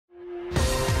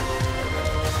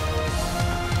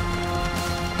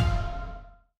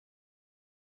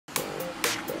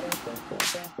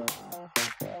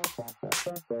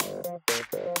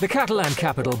The Catalan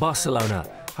capital, Barcelona,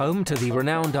 home to the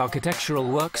renowned architectural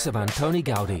works of Antoni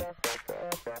Gaudí.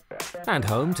 And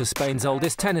home to Spain's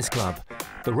oldest tennis club,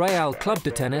 the Real Club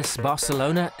de Tenis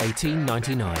Barcelona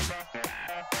 1899.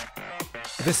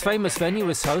 This famous venue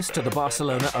is host to the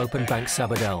Barcelona Open Banc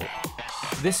Sabadell.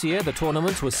 This year the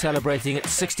tournament was celebrating its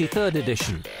 63rd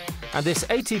edition, and this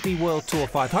ATP World Tour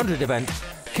 500 event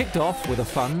kicked off with a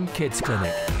fun kids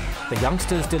clinic. The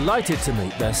youngsters delighted to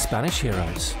meet their Spanish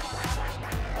heroes.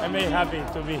 I'm very happy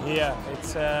to be here.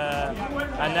 It's a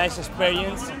nice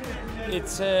experience.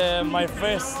 It's my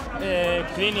first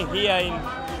clinic here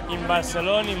in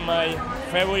Barcelona, in my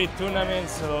favorite tournament,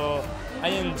 so I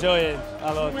enjoy it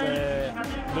a lot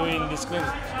doing this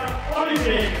clinic.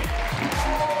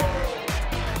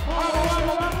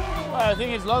 I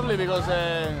think it's lovely because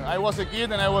I was a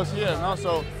kid and I was here, no?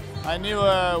 So I knew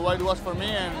what it was for me,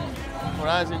 and for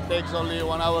us it takes only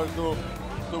 1 hour to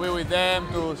be with them,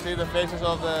 to see the faces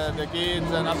of the kids,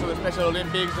 and also the Special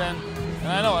Olympics. And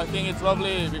I think it's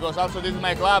lovely because also this is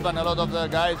my club, and a lot of the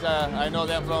guys, I know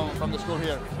them from the school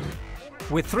here.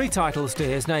 With 3 titles to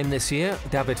his name this year,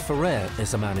 David Ferrer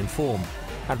is a man in form.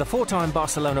 And the 4-time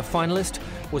Barcelona finalist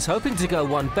was hoping to go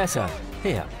one better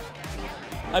here.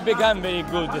 I began very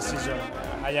good this season.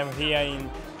 I am here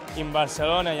in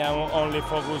Barcelona. I am only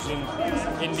focusing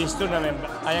in this tournament.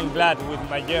 I am glad with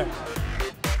my year.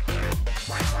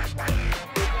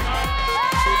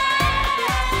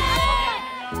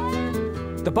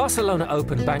 The Barcelona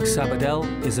Open Banc Sabadell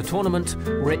is a tournament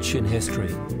rich in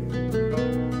history.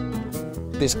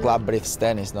 This club breathes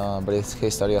tennis, breathes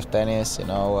history of tennis.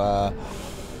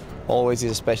 Always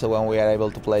is special when we are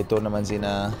able to play tournaments in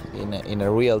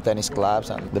a real tennis clubs,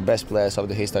 and the best players of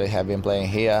the history have been playing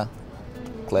here.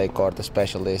 Clay court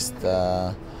specialist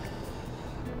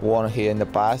won here in the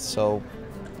past, so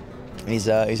it's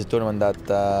a tournament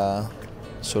that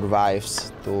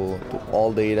survives to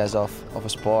all the eras of a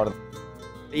sport.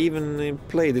 I even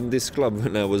played in this club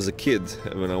when I was a kid,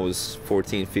 when I was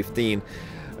 14, 15,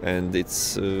 and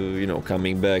it's,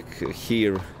 coming back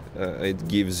here, it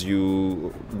gives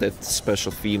you that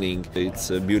special feeling.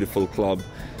 It's a beautiful club.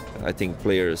 I think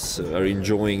players are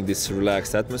enjoying this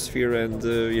relaxed atmosphere, and,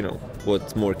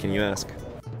 what more can you ask?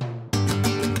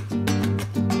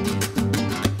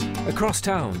 Across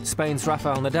town, Spain's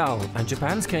Rafael Nadal and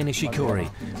Japan's Kei Nishikori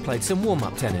played some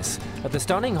warm-up tennis at the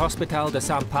stunning Hospital de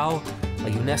São Paulo, a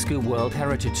UNESCO World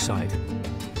Heritage Site.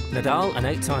 Nadal, an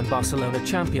 8-time Barcelona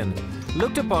champion,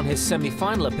 looked upon his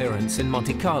semi-final appearance in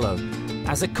Monte Carlo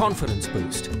as a confidence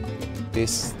boost.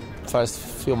 These first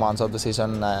few months of the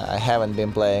season, I haven't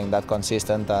been playing that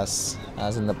consistent as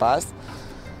in the past.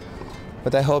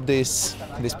 But I hope this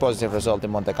positive result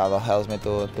in Monte Carlo helps me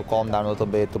to calm down a little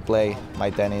bit, to play my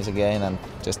tennis again, and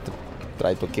just to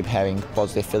try to keep having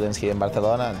positive feelings here in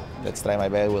Barcelona. And let's try my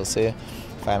best, we'll see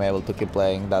if I'm able to keep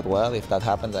playing that well. If that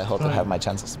happens, I hope to have my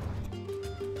chances.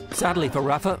 Sadly for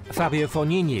Rafa, Fabio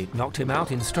Fognini knocked him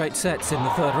out in straight sets in the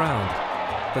 3rd round.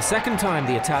 The second time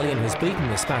the Italian has beaten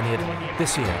the Spaniard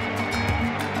this year.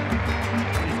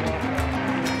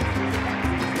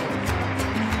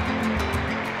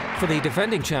 For the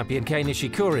defending champion Kei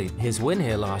Nishikori, his win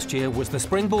here last year was the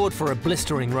springboard for a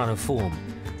blistering run of form.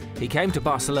 He came to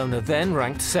Barcelona then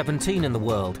ranked 17 in the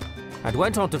world, and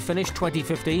went on to finish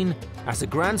 2015 as a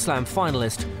Grand Slam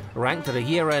finalist, ranked at a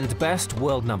year-end best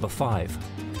world number 5.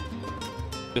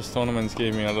 This tournament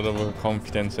gave me a lot of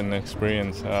confidence and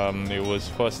experience. It was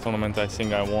first tournament I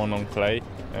think I won on clay,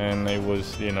 and it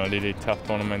was really tough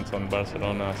tournament on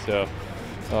Barcelona. So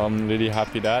I'm really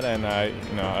happy that, and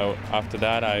after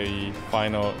that I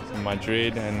final in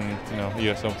Madrid and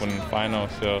US Open final.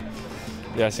 So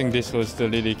yeah, I think this was the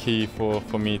really key for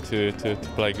me to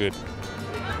play good.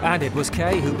 And it was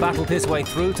Kei who battled his way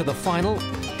through to the final,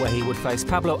 where he would face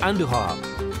Pablo Andujar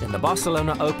in the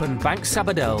Barcelona Open Banc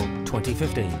Sabadell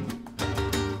 2015.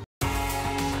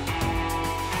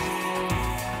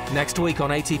 Next week on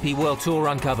ATP World Tour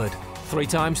Uncovered, 3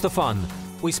 times the fun.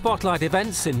 We spotlight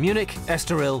events in Munich,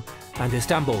 Estoril and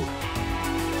Istanbul.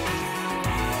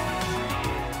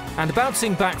 And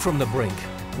bouncing back from the brink,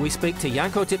 we speak to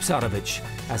Janko Tipsarevic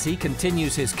as he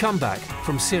continues his comeback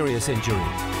from serious injury.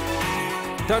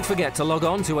 Don't forget to log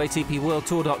on to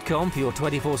atpworldtour.com for your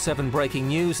 24/7 breaking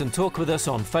news, and talk with us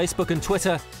on Facebook and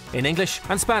Twitter in English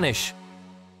and Spanish.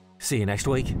 See you next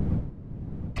week.